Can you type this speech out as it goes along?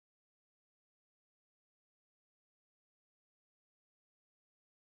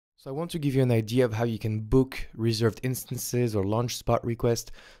So I want to give you an idea of how you can book reserved instances or launch spot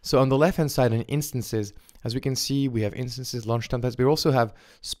requests. So on the left-hand side in instances, as we can see, we have instances, launch templates. We also have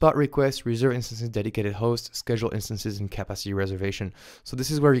spot requests, reserved instances, dedicated hosts, scheduled instances, and capacity reservation. So this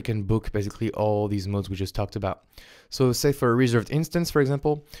is where you can book basically all these modes we just talked about. So say for a reserved instance, for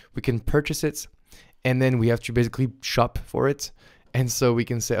example, we can purchase it and then we have to basically shop for it. And so we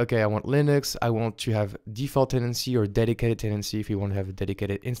can say, okay, I want Linux, I want to have default tenancy or dedicated tenancy if you want to have a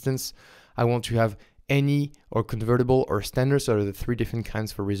dedicated instance. I want to have any or convertible or standard, so are the three different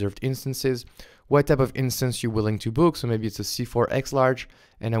kinds for reserved instances. What type of instance you're willing to book, so maybe it's a C4X large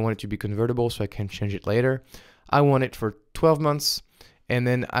and I want it to be convertible so I can change it later. I want it for 12 months and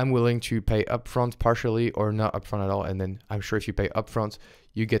then I'm willing to pay upfront partially or not upfront at all. And then I'm sure if you pay upfront,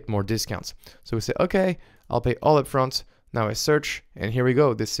 you get more discounts. So we say, okay, I'll pay all upfront. Now I search and here we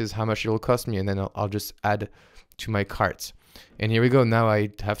go. This is how much it'll cost me. And then I'll just add to my cart. And here we go. Now I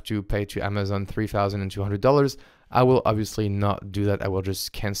have to pay to Amazon $3,200. I will obviously not do that. I will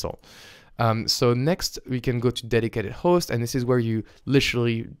just cancel. So next we can go to dedicated host. And this is where you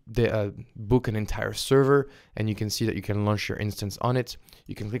literally book an entire server and you can see that you can launch your instance on it.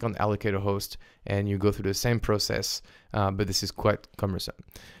 You can click on allocate a host and you go through the same process, but this is quite cumbersome.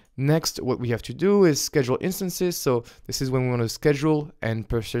 Next, what we have to do is schedule instances. So this is when we want to schedule and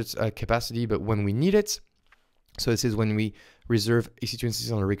purchase capacity, but when we need it. So this is when we reserve EC2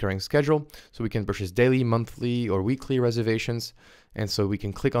 instances on a recurring schedule. So we can purchase daily, monthly, or weekly reservations. And so we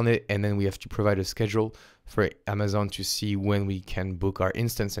can click on it and then we have to provide a schedule for Amazon to see when we can book our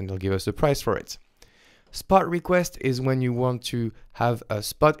instance and they'll give us a price for it. Spot request is when you want to have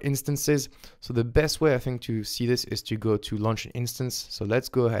spot instances. So the best way I think to see this is to go to launch an instance. So let's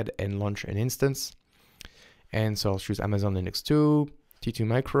go ahead and launch an instance. And so I'll choose Amazon Linux 2, T2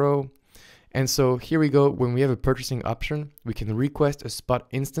 Micro. And so here we go. When we have a purchasing option, we can request a spot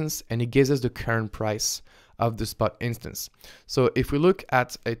instance and it gives us the current price of the spot instance. So if we look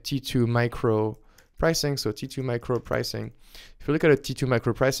at a T2 Micro pricing, so T2 Micro pricing, if you look at a T2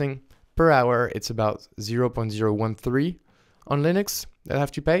 Micro pricing, per hour, it's about 0.013 on Linux that I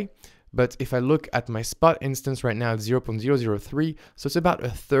have to pay. But if I look at my spot instance right now, it's 0.003. So it's about a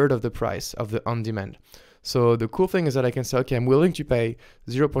third of the price of the on-demand. So the cool thing is that I can say, okay, I'm willing to pay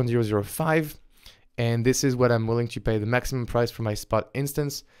 0.005. And this is what I'm willing to pay, the maximum price for my spot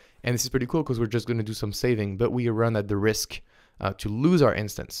instance. And this is pretty cool because we're just going to do some saving, but we run at the risk to lose our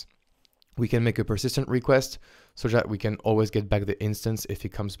instance. We can make a persistent request so that we can always get back the instance if it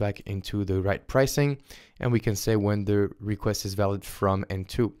comes back into the right pricing. And we can say when the request is valid from and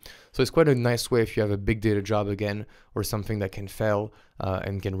to. So it's quite a nice way if you have a big data job again, or something that can fail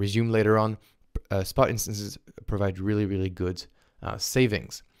and can resume later on. Spot instances provide really, really good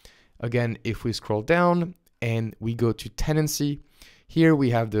savings. Again, if we scroll down and we go to tenancy, here we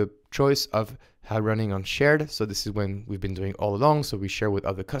have the choice of how running on shared. So this is when we've been doing all along. So we share with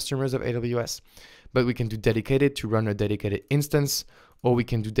other customers of AWS, but we can do dedicated to run a dedicated instance, or we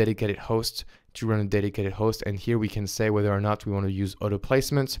can do dedicated host to run a dedicated host. And here we can say whether or not we want to use auto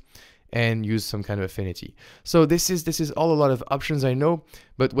placement and use some kind of affinity. So this is all a lot of options, I know,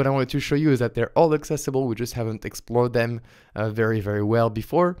 but what I wanted to show you is that they're all accessible. We just haven't explored them very, very well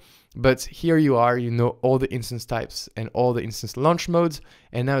before. But here you are, you know all the instance types and all the instance launch modes.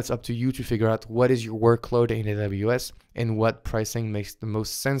 And now it's up to you to figure out what is your workload in AWS and what pricing makes the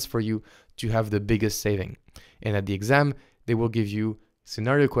most sense for you to have the biggest saving. And at the exam, they will give you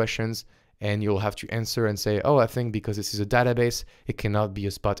scenario questions and you'll have to answer and say, oh, I think because this is a database, it cannot be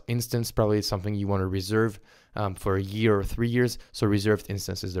a spot instance. Probably it's something you want to reserve for a year or 3 years. So reserved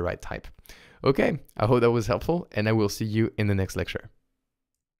instance is the right type. Okay, I hope that was helpful and I will see you in the next lecture.